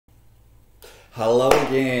Hello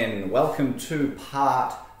again, welcome to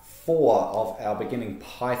part 4 of our beginning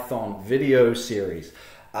Python video series.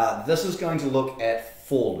 This is going to look at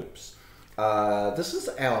for loops. This is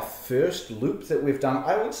our first loop that we've done.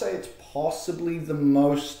 I would say it's possibly the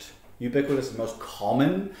most ubiquitous, the most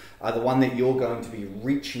common, the one that you're going to be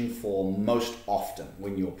reaching for most often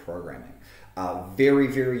when you're programming. Very,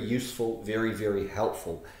 very useful, very, very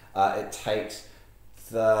helpful. It takes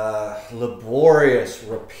the laborious,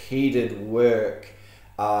 repeated work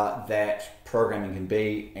that programming can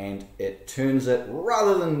be, and it turns it,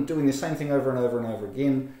 rather than doing the same thing over and over and over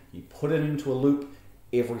again, you put it into a loop,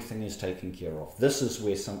 everything is taken care of. This is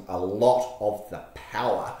where a lot of the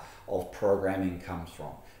power of programming comes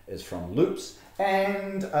from, is from loops,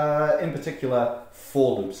 and in particular,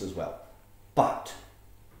 for loops as well. But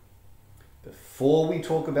before we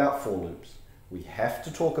talk about for loops, we have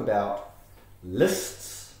to talk about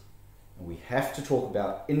lists, and we have to talk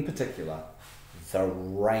about, in particular, the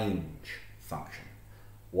range function.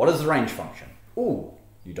 What is the range function? Ooh,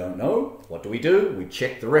 you don't know? What do? We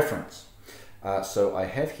check the reference. So I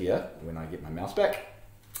have here, when I get my mouse back,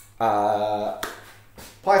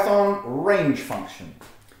 Python range function.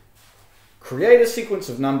 Create a sequence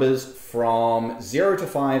of numbers from 0 to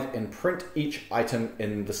 5 and print each item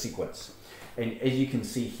in the sequence. And as you can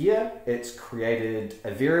see here, it's created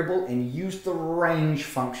a variable and used the range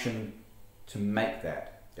function to make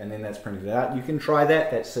that. And then that's printed it out. You can try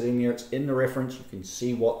that. That's sitting there. It's in the reference. You can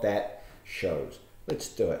see what that shows. Let's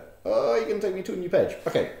do it. Oh, you're going to take me to a new page.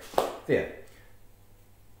 Okay, there.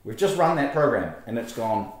 We've just run that program, and it's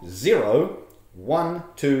gone 0, 1,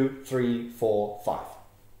 2, 3, 4,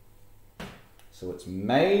 5. So it's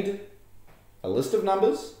made a list of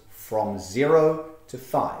numbers from 0 to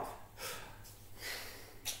 5.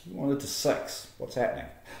 You wanted to 6. What's happening?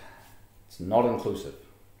 It's not inclusive.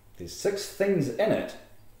 There's 6 things in it,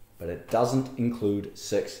 but it doesn't include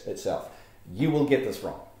 6 itself. You will get this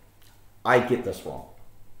wrong. I get this wrong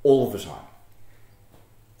all the time.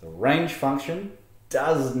 The range function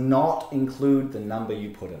does not include the number you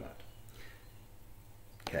put in it.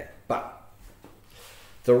 Okay, but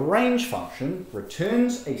the range function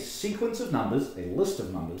returns a sequence of numbers, a list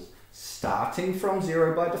of numbers, starting from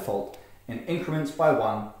 0 by default, and increments by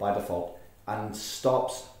 1 by default, and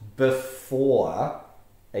stops before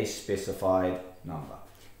a specified number.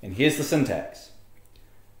 And here's the syntax.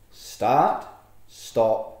 Start,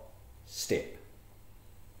 stop, step.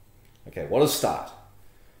 Okay, what is start?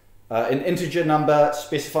 An integer number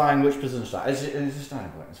specifying which position to start. It's a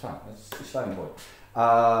starting point, it's fine, it's a starting point.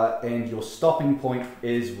 And your stopping point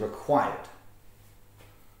is required.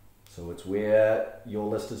 So it's where your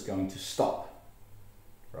list is going to stop,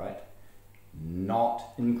 right? Not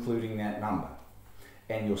including that number.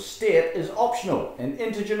 And your step is optional, an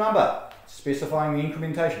integer number, specifying the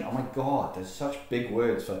incrementation. Oh my god, there's such big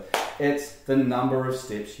words for it's the number of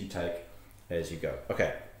steps you take as you go.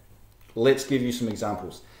 Okay, let's give you some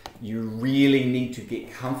examples. You really need to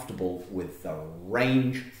get comfortable with the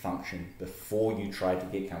range function before you try to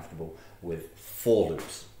get comfortable with for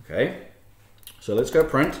loops. Okay, so let's go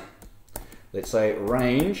print. Let's say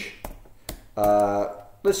range.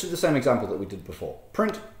 Let's do the same example that we did before.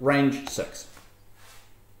 Print range 6.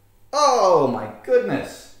 Oh my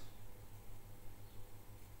goodness.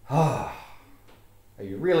 Are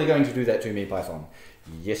you really going to do that to me, Python?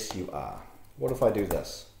 Yes, you are. What if I do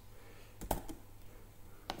this?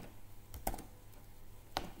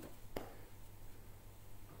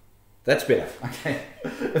 That's better. Okay.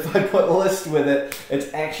 If I put list with it,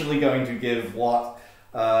 it's actually going to give what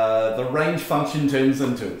the range function turns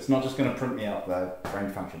into. It's not just going to print me out the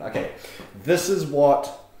range function. Okay, this is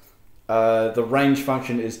what the range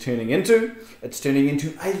function is turning into. It's turning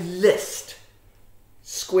into a list.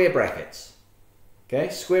 Square brackets. Okay,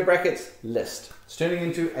 square brackets, list. It's turning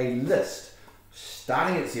into a list.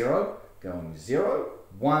 Starting at 0, going 0,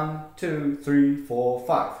 1, 2, 3, 4,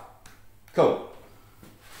 5. Cool.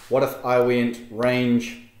 What if I went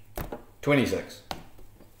range 26?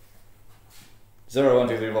 0, 1,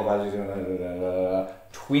 2, 3, 4, 5, 6,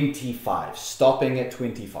 25. Stopping at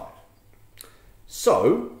 25.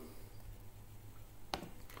 So,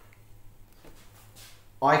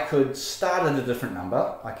 I could start at a different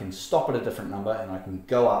number, I can stop at a different number, and I can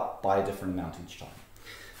go up by a different amount each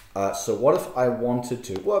time. So what if I wanted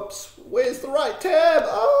to, whoops, where's the right tab?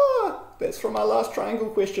 Ah, that's from our last triangle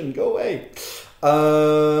question, go away.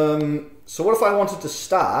 So what if I wanted to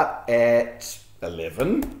start at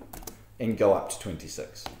 11 and go up to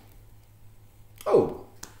 26? Oh,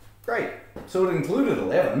 great. So it included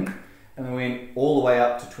 11 and then went all the way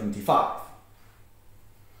up to 25.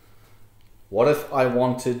 What if I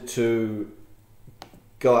wanted to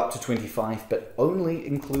go up to 25, but only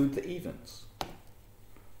include the evens.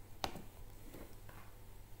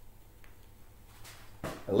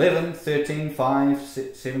 11, 13, 5,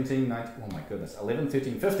 17, 19, oh my goodness, 11,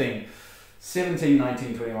 13, 15, 17,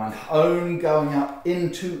 19, 21, only going up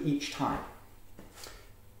into each time.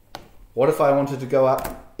 What if I wanted to go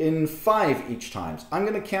up in 5 each time? I'm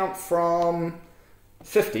going to count from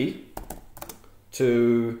 50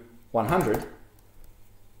 to 100,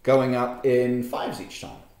 going up in 5s each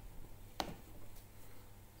time.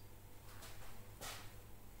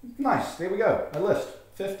 Nice, there we go, a list.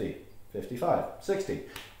 50, 55, 60.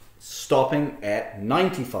 Stopping at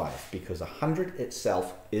 95 because 100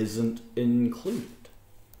 itself isn't included.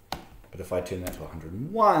 But if I turn that to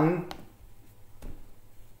 101,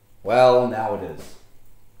 well, now it is.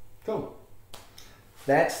 Cool.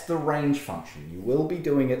 That's the range function. You will be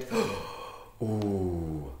doing it.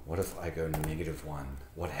 Ooh, what if I go -1?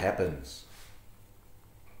 What happens?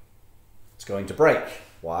 It's going to break.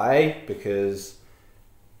 Why? Because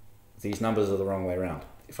these numbers are the wrong way around.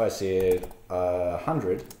 If I said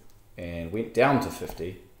 100 and went down to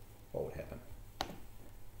 50, what would happen?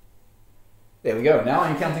 There we go. Now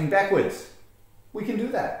I'm counting backwards. We can do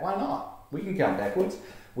that. Why not? We can count backwards.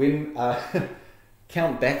 When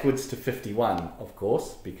count backwards to 51, of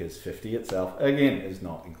course, because 50 itself, again, is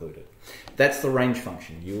not included. That's the range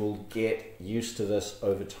function. You'll get used to this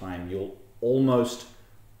over time. You'll almost,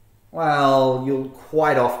 well, you'll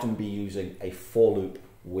quite often be using a for loop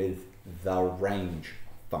with the range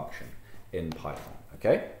function in Python,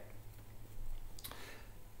 okay?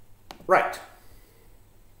 Right.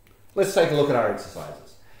 Let's take a look at our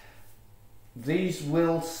exercises. These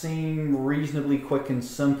will seem reasonably quick and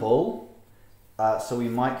simple, so we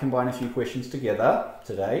might combine a few questions together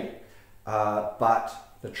today, but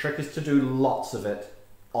the trick is to do lots of it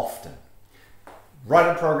often. Write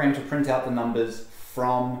a program to print out the numbers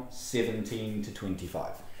from 17 to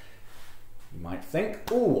 25. You might think,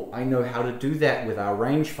 oh, I know how to do that with our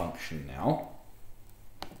range function now.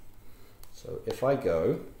 So if I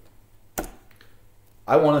go,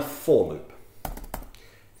 I want a for loop.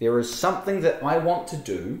 There is something that I want to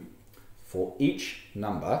do for each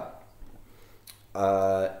number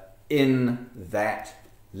in that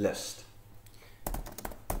list.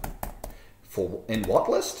 In what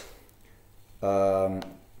list? For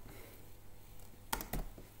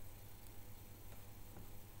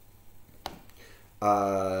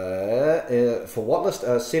what list?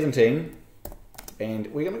 17, and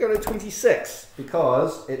we're going to go to 26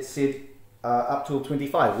 because it said up till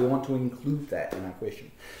 25. We want to include that in our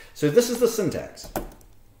question. So this is the syntax.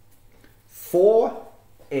 For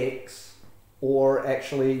x, or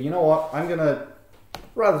actually, you know what? I'm going to,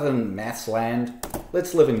 rather than maths land,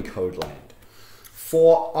 let's live in code land.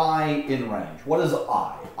 For I in range. What is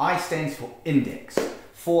I? I stands for index.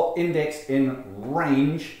 For index in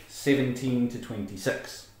range 17 to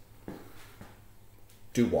 26.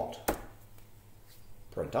 Do what?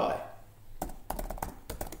 Print I.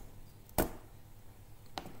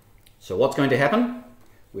 So what's going to happen?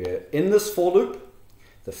 We're in this for loop.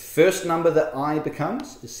 The first number that I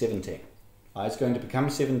becomes is 17. I is going to become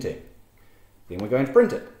 17. Then we're going to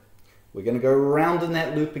print it. We're going to go around in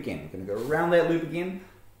that loop again. We're going to go around that loop again.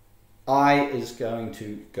 I is going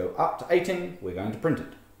to go up to 18. We're going to print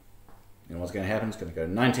it. And what's going to happen? It's going to go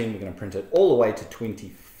to 19. We're going to print it all the way to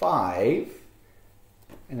 25.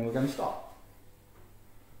 And then we're going to stop.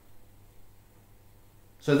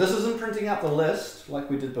 So this isn't printing out the list like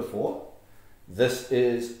we did before. This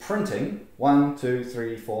is printing 1, 2,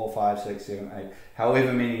 3, 4, 5, 6, 7, 8,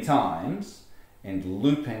 however many times, and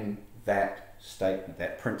looping that statement,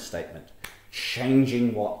 that print statement,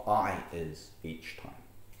 changing what I is each time.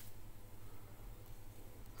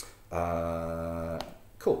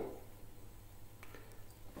 Cool.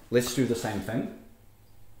 Let's do the same thing,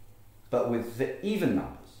 but with the even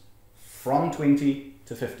numbers, from 20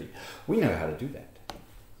 to 50. We know how to do that.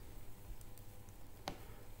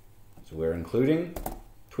 So we're including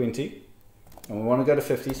 20, and we want to go to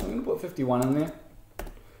 50, so I'm going to put 51 in there.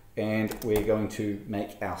 And we're going to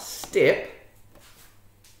make our step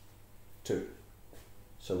 2.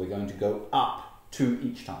 So we're going to go up 2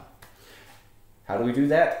 each time. How do we do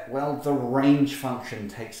that? Well, the range function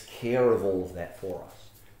takes care of all of that for us.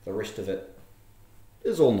 The rest of it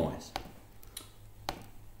is all noise.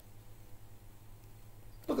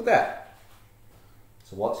 Look at that.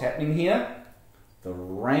 So what's happening here? The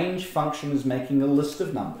range function is making a list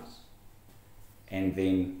of numbers. And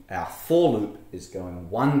then our for loop is going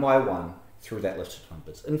one by one through that list of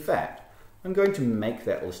numbers. In fact, I'm going to make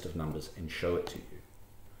that list of numbers and show it to you,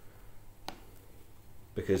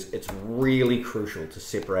 because it's really crucial to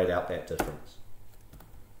separate out that difference.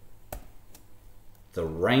 the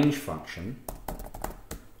range function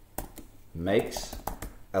makes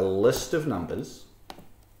a list of numbers.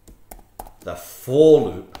 The for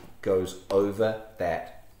loop goes over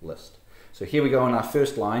that list. So here we go on our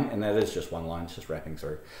first line, and that is just one line, it's just wrapping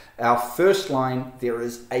through. Our first line, there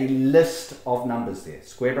is a list of numbers there.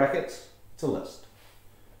 Square brackets, it's a list.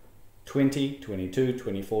 20, 22,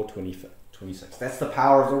 24, 25, 26. That's the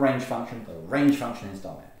power of the range function. The range function has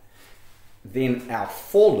done that. Then our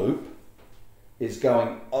for loop is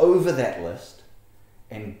going over that list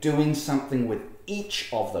and doing something with each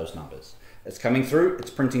of those numbers. It's coming through, it's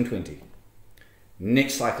printing 20.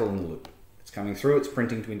 Next cycle in the loop. It's coming through, it's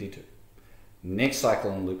printing 22. Next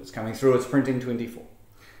cycle in the loop, it's coming through, it's printing 24.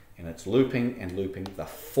 And it's looping and looping. The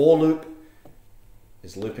for loop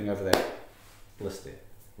is looping over that list there.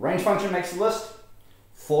 Range function makes the list.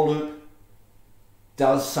 For loop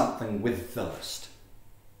does something with the list.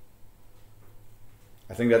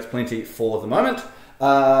 I think that's plenty for the moment.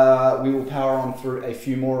 We will power on through a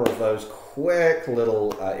few more of those quick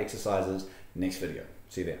little exercises next video.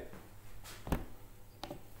 See you there.